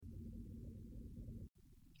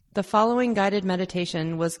The following guided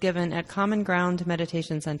meditation was given at Common Ground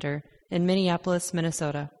Meditation Center in Minneapolis,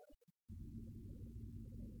 Minnesota.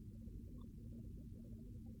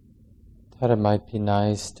 Thought it might be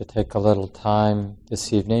nice to take a little time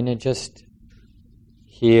this evening and just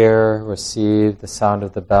hear, receive the sound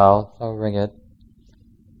of the bell. I'll ring it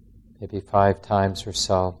maybe 5 times or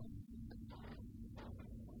so.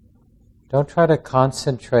 Don't try to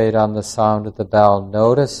concentrate on the sound of the bell.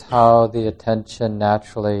 Notice how the attention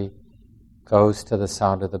naturally goes to the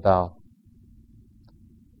sound of the bell.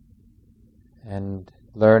 And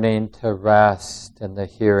learning to rest in the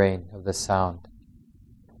hearing of the sound.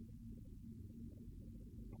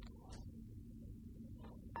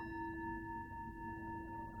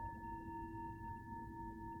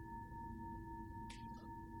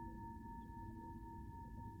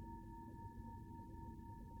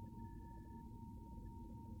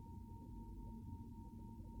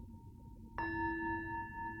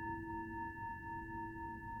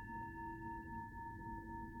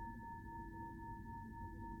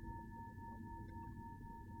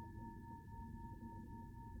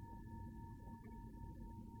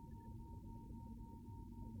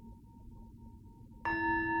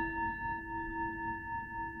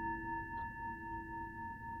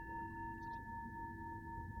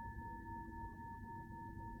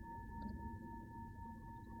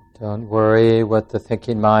 Don't worry what the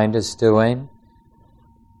thinking mind is doing.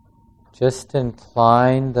 Just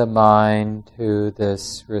incline the mind to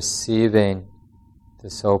this receiving,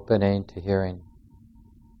 this opening to hearing.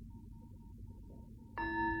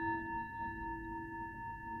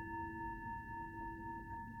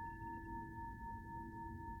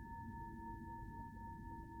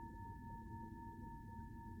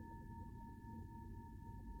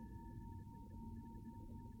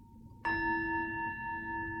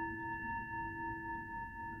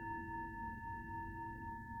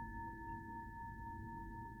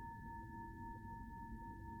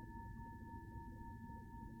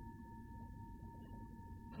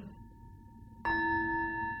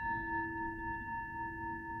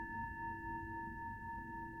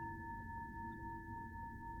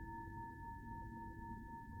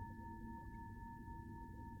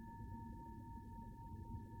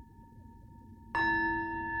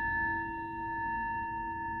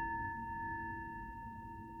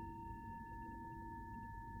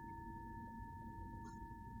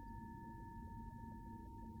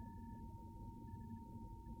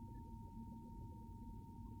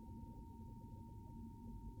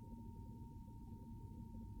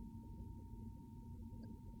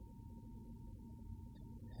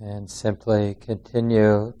 And simply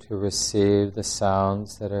continue to receive the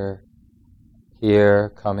sounds that are here,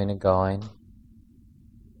 coming and going.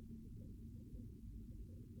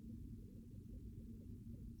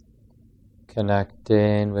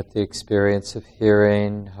 Connecting with the experience of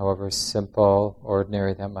hearing, however simple,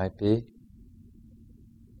 ordinary that might be.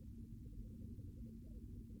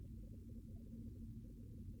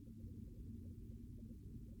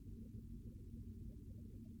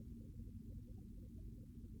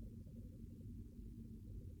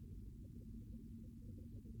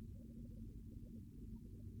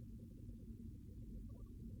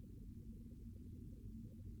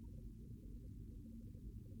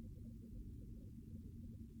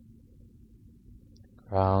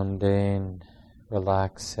 Grounding,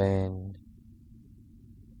 relaxing.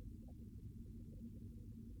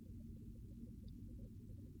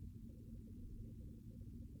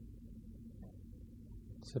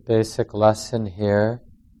 It's a basic lesson here.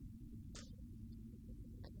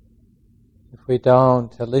 If we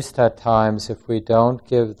don't, at least at times, if we don't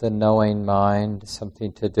give the knowing mind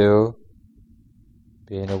something to do,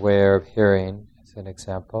 being aware of hearing as an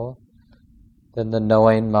example, then the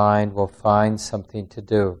knowing mind will find something to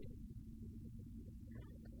do.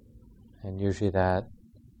 And usually that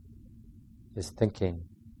is thinking.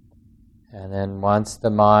 And then once the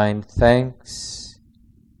mind thinks,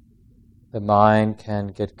 the mind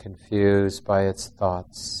can get confused by its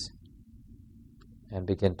thoughts and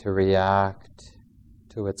begin to react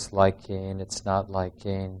to its liking, its not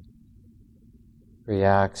liking,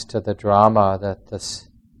 reacts to the drama that the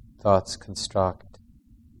thoughts construct.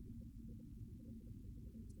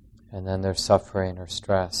 And then there's suffering or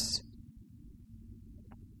stress.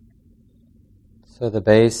 So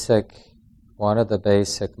one of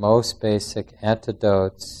the most basic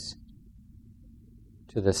antidotes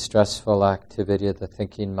to the stressful activity of the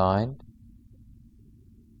thinking mind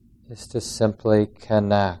is to simply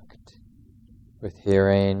connect with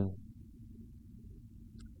hearing,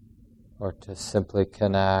 or to simply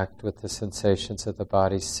connect with the sensations of the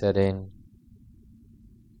body sitting,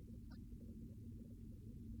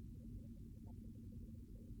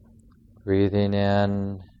 Breathing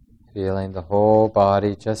in, feeling the whole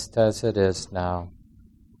body just as it is now.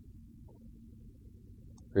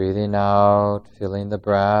 Breathing out, feeling the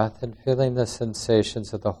breath and feeling the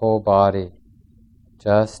sensations of the whole body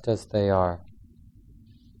just as they are.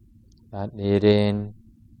 Not needing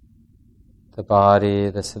the body,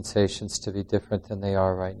 the sensations to be different than they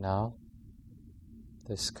are right now.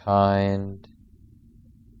 This kind,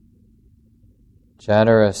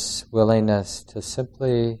 generous willingness to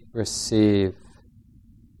simply receive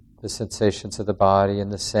the sensations of the body in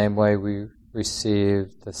the same way we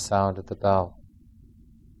receive the sound of the bell.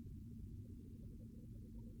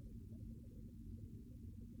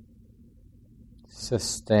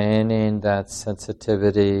 Sustaining that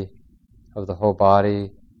sensitivity of the whole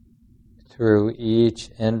body through each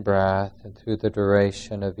in-breath and through the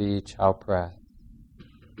duration of each out-breath,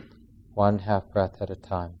 1/2 breath at a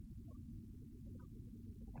time.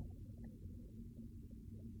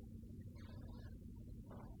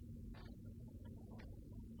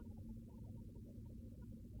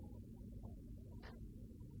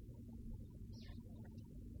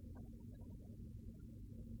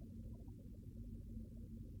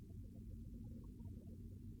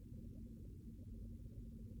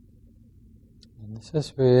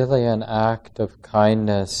 This is really an act of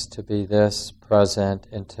kindness to be this present,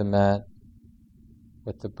 intimate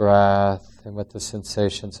with the breath and with the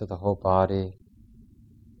sensations of the whole body,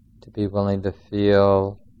 to be willing to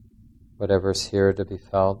feel whatever's here to be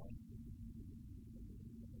felt,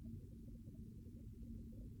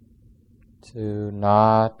 to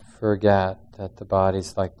not forget that the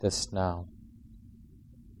body's like this now.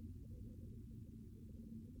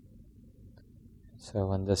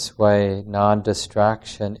 So in this way,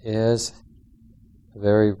 non-distraction is a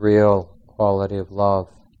very real quality of love.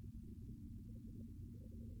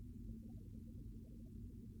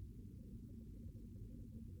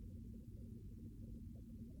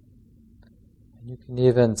 And you can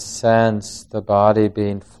even sense the body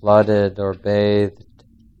being flooded or bathed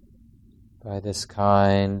by this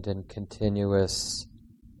kind and continuous,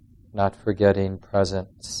 not forgetting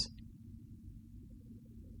presence.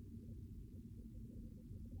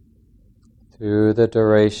 Through the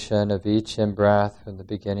duration of each in-breath from the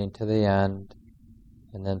beginning to the end,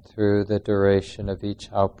 and then through the duration of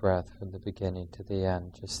each out-breath from the beginning to the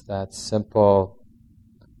end. Just that simple,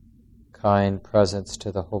 kind presence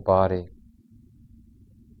to the whole body.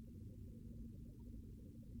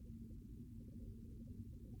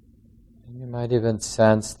 And you might even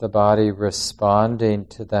sense the body responding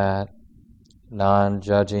to that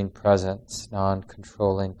non-judging presence,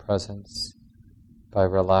 non-controlling presence, by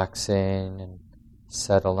relaxing and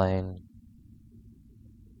settling.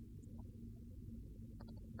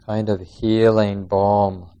 Kind of healing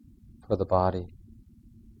balm for the body.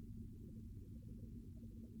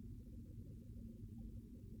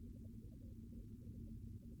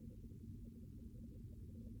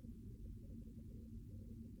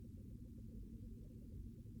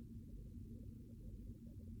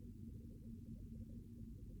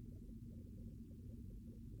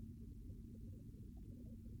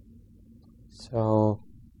 So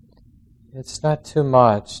it's not too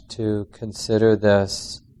much to consider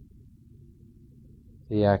this,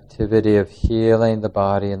 the activity of healing the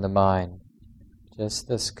body and the mind. Just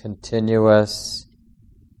this continuous,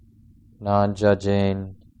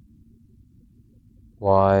 non-judging,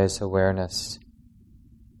 wise awareness.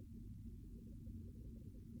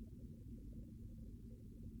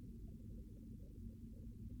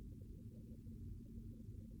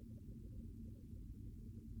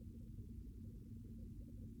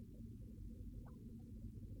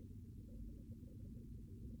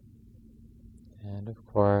 And of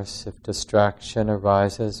course, if distraction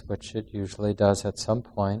arises, which it usually does at some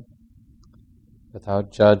point,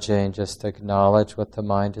 without judging, just acknowledge what the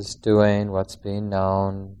mind is doing, what's being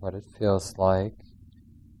known, what it feels like.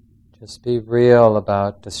 Just be real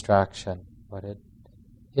about distraction, what it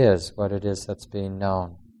is that's being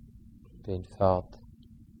known, being felt.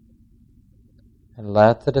 And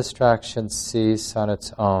let the distraction cease on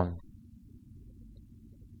its own,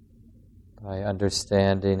 by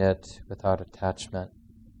understanding it without attachment.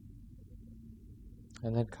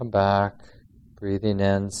 And then come back, breathing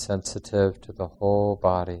in, sensitive to the whole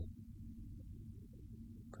body.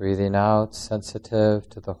 Breathing out, sensitive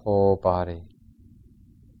to the whole body.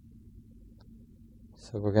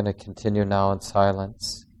 So we're going to continue now in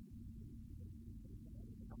silence.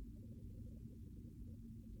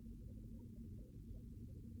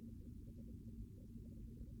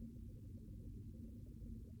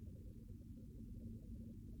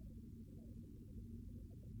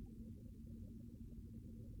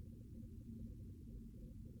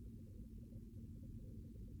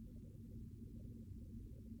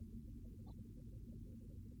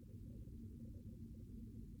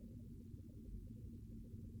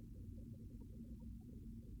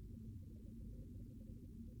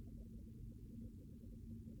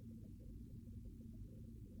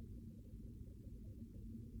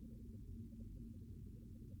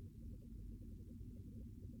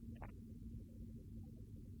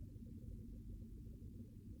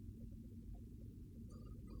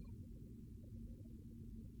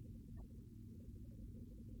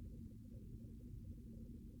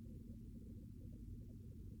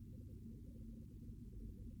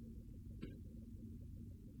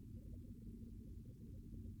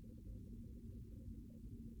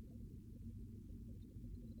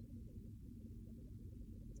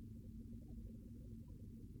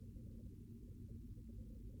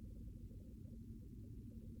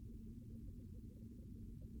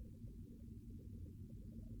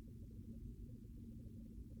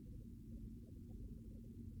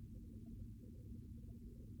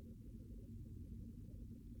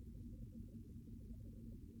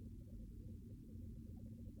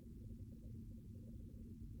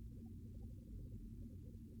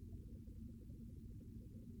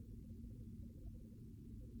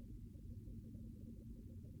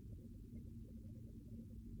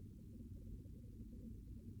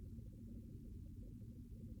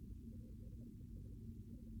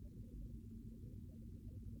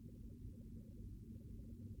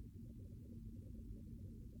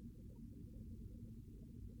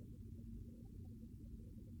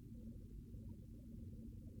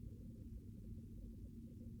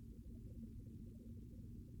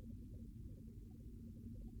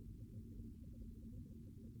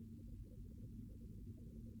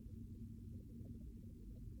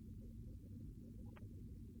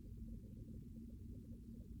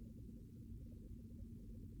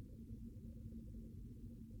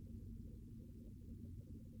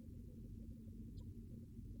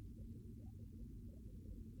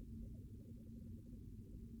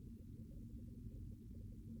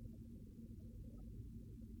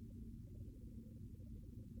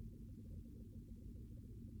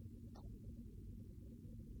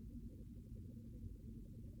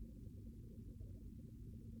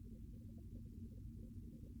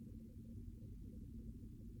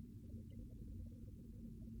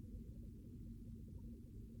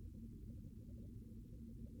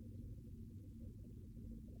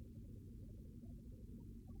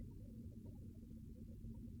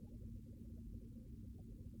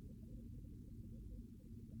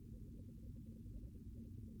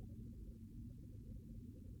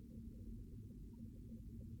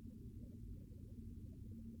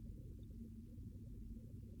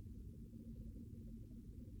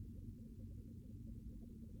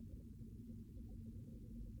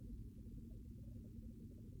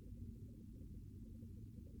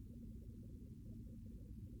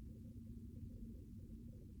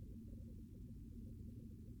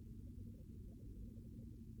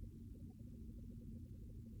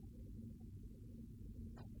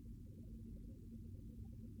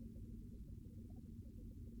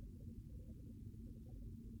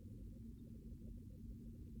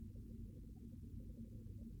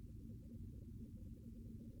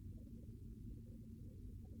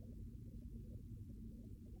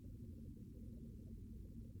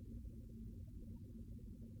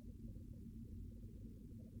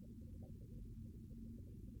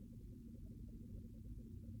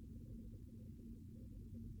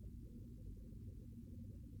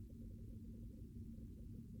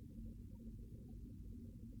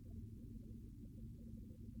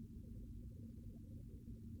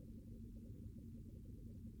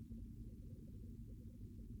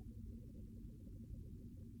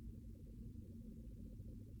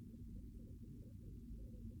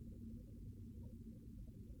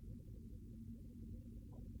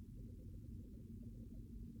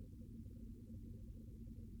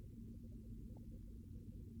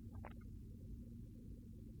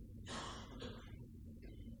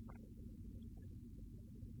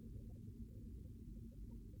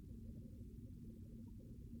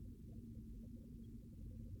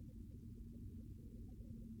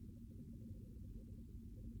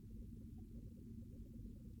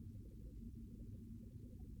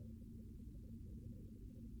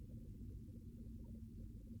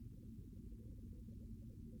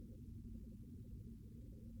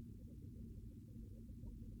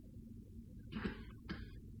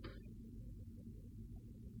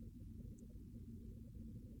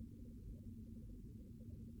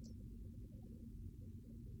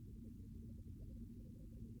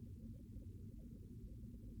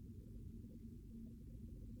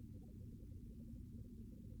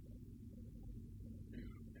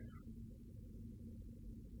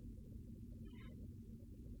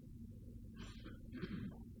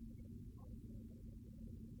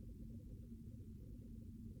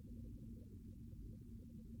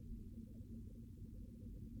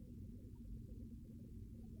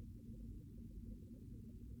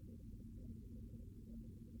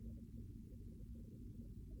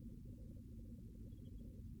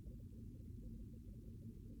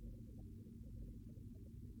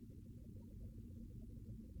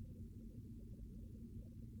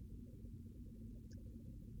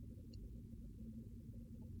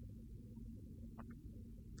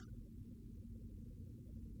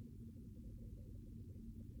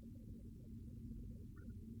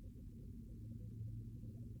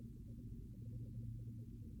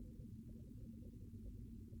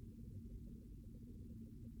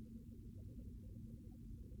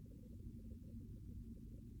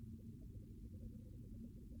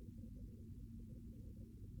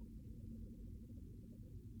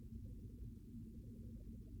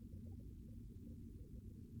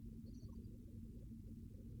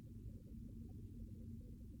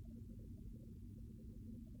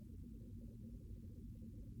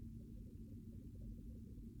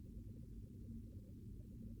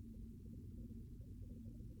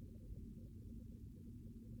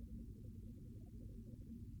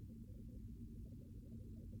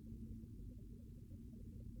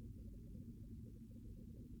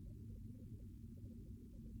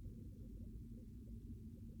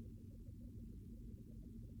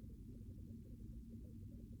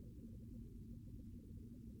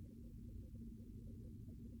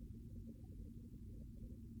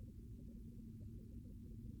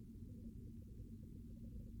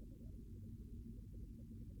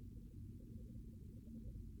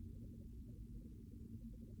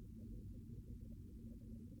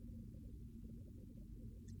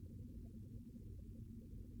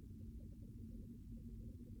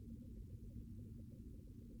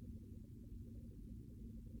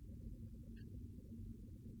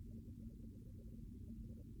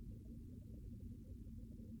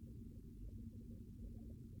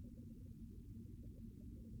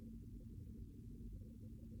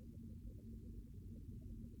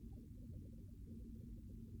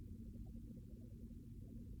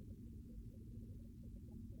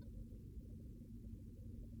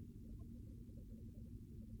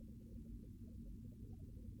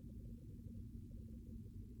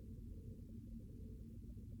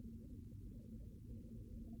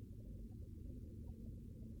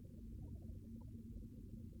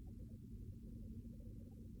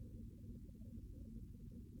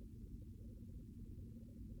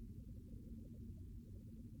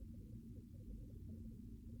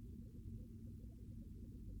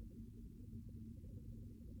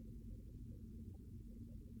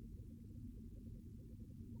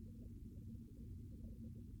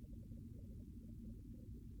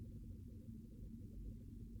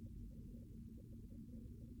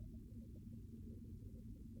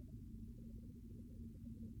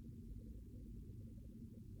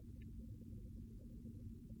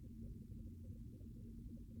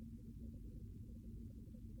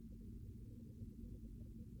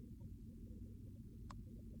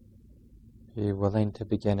 Be willing to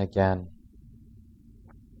begin again.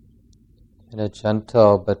 In a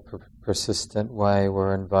gentle but persistent way,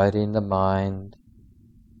 we're inviting the mind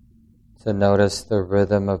to notice the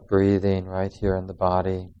rhythm of breathing right here in the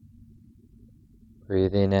body.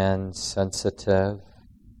 Breathing in, sensitive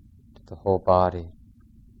to the whole body.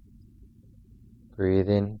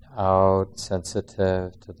 Breathing out,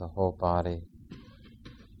 sensitive to the whole body.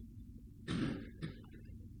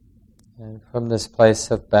 And from this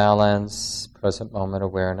place of balance, present moment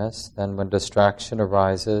awareness, then when distraction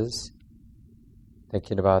arises,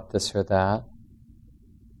 thinking about this or that,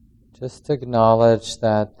 just acknowledge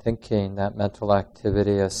that thinking, that mental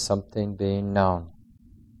activity as something being known.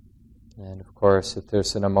 And of course, if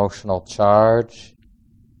there's an emotional charge,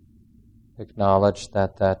 acknowledge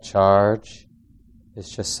that that charge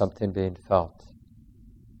is just something being felt.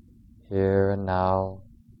 Here and now.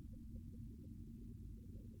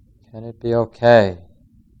 Can it be okay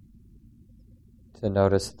to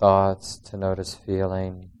notice thoughts, to notice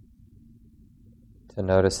feeling, to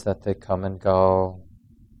notice that they come and go?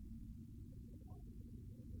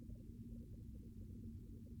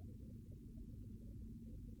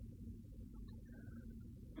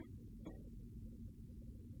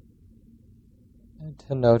 And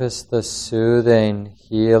to notice the soothing,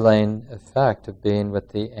 healing effect of being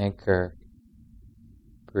with the anchor.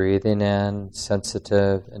 Breathing in,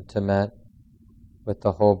 sensitive, intimate, with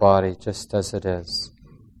the whole body just as it is.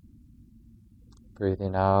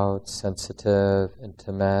 Breathing out, sensitive,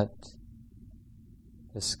 intimate.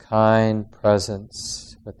 This kind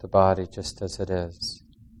presence with the body just as it is.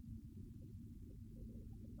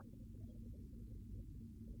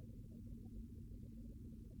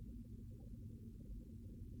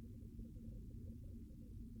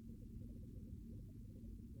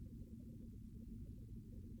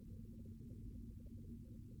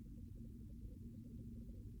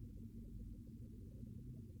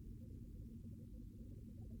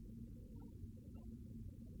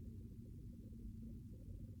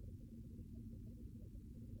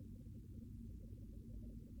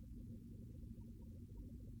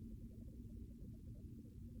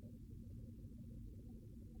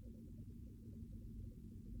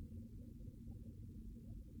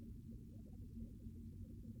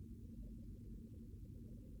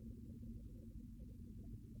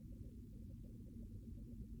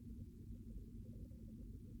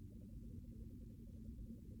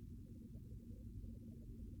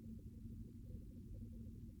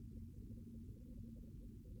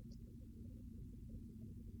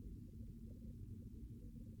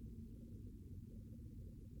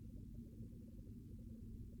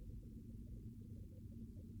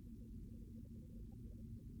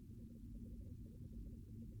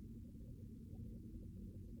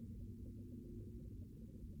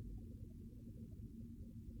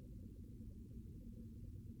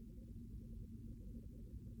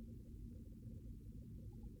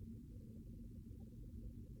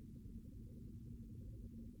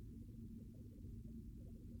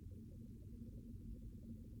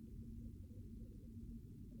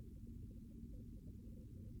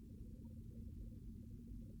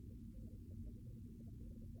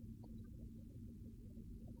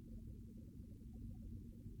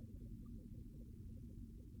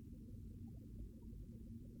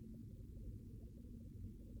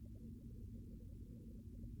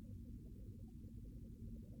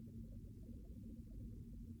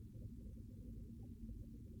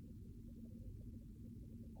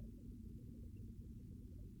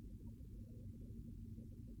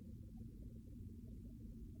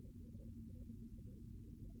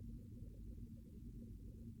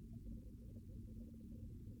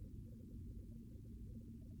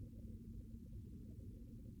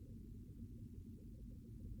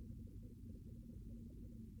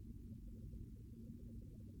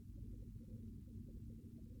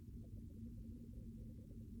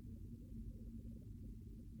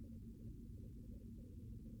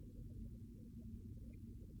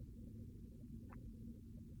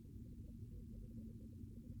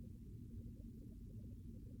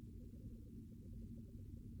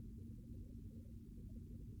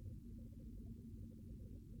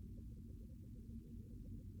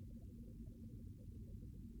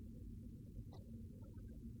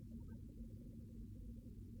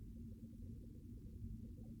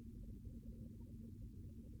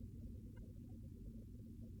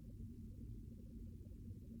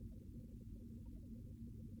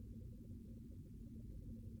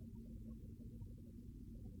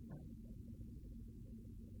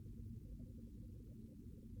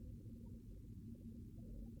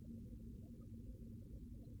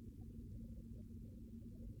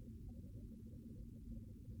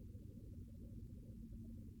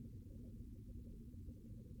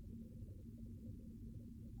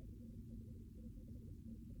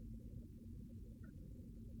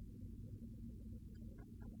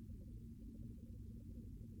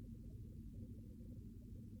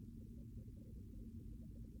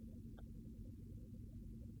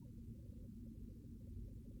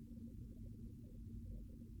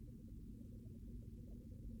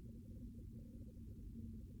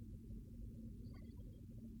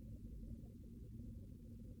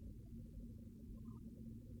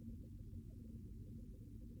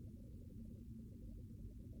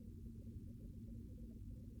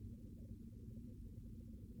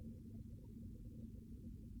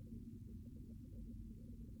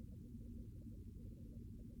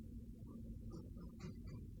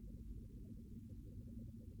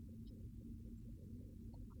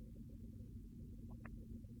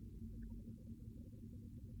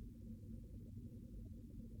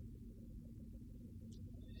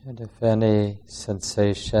 And if any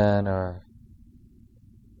sensation or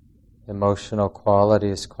emotional quality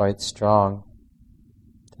is quite strong,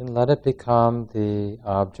 then let it become the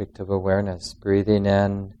object of awareness, breathing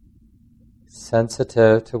in,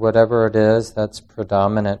 sensitive to whatever it is that's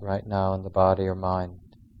predominant right now in the body or mind.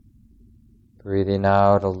 Breathing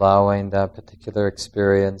out, allowing that particular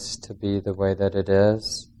experience to be the way that it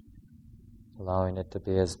is, allowing it to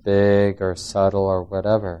be as big or subtle or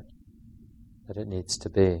whatever that it needs to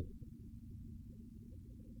be.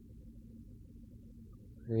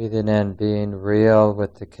 Breathing in, being real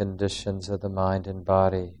with the conditions of the mind and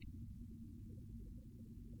body.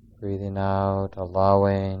 Breathing out,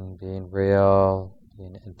 allowing, being real,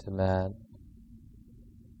 being intimate.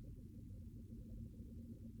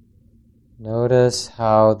 Notice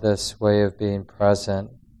how this way of being present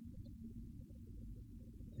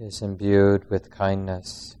is imbued with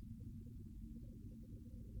kindness.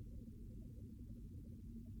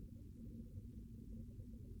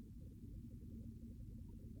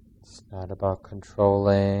 It's not about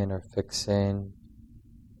controlling or fixing.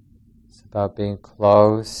 It's about being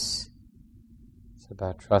close. It's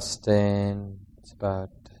about trusting. It's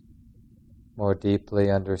about more deeply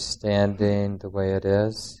understanding the way it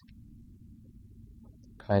is.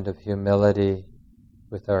 Kind of humility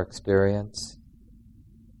with our experience.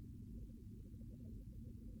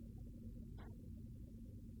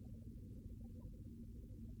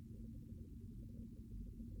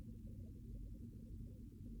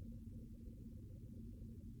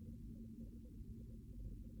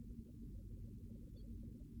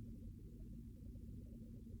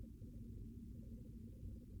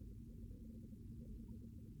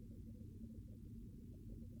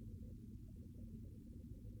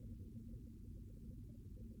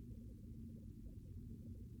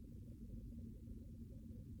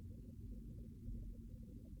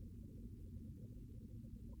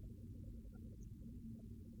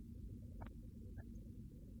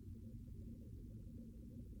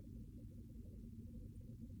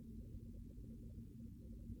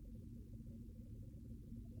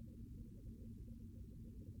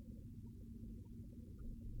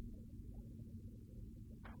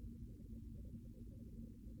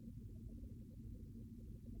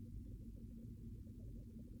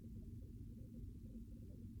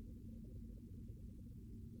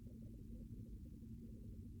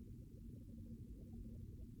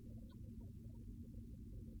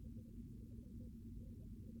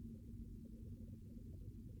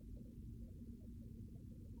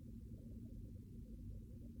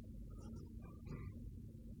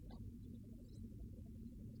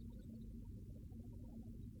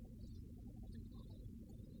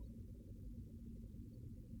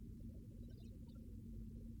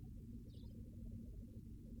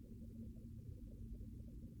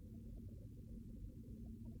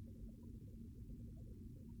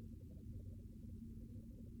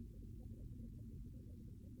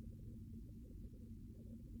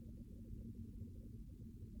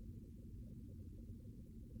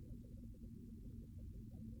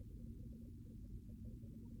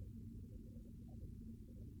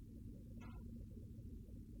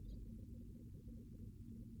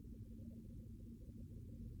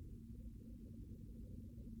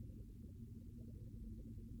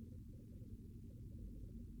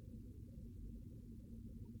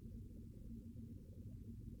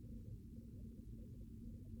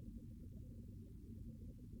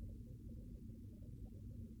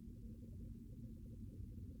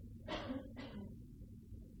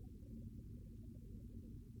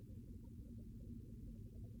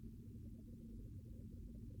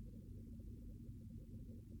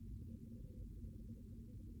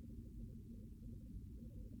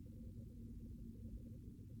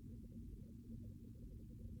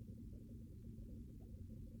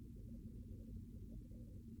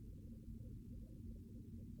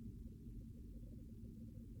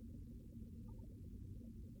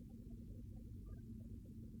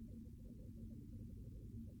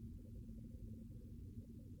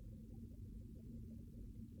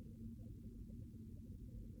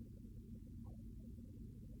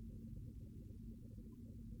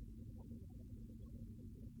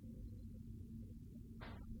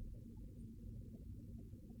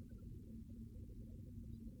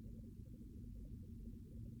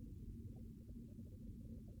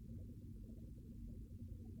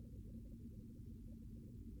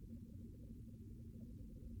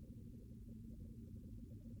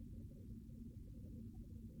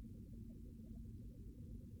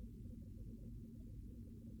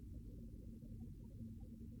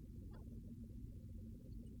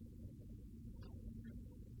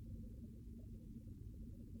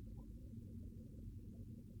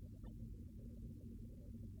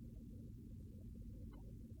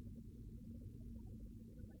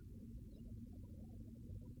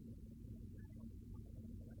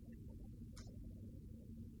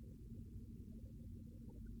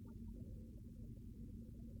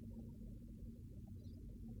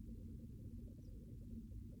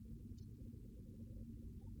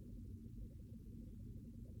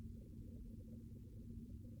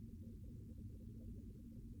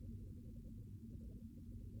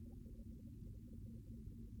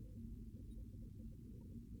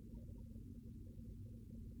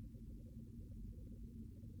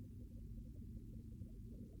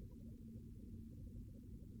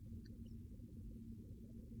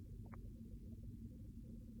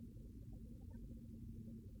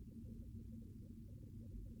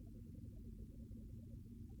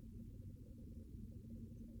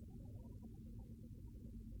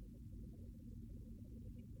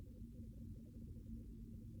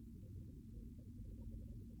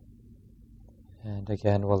 And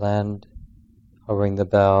again, we'll end. I'll ring the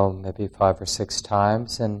bell maybe 5 or 6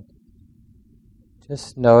 times, and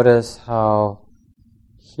just notice how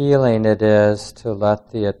healing it is to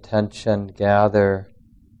let the attention gather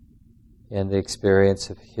in the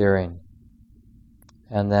experience of hearing.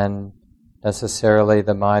 And then necessarily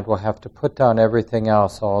the mind will have to put down everything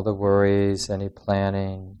else, all the worries, any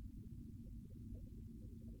planning.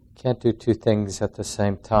 Can't do two things at the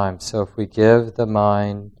same time. So if we give the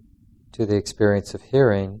mind to the experience of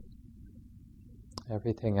hearing,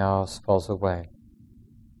 everything else falls away.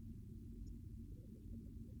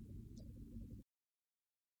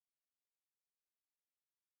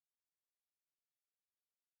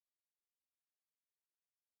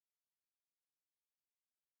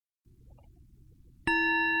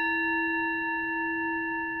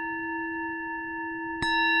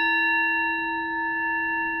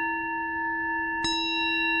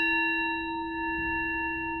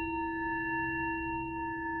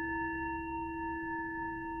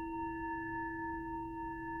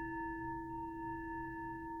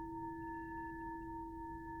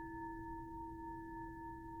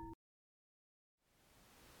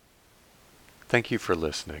 Thank you for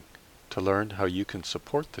listening. To learn how you can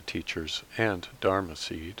support the teachers and Dharma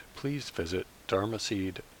Seed, please visit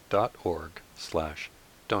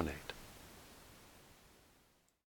dharmaseed.org/donate.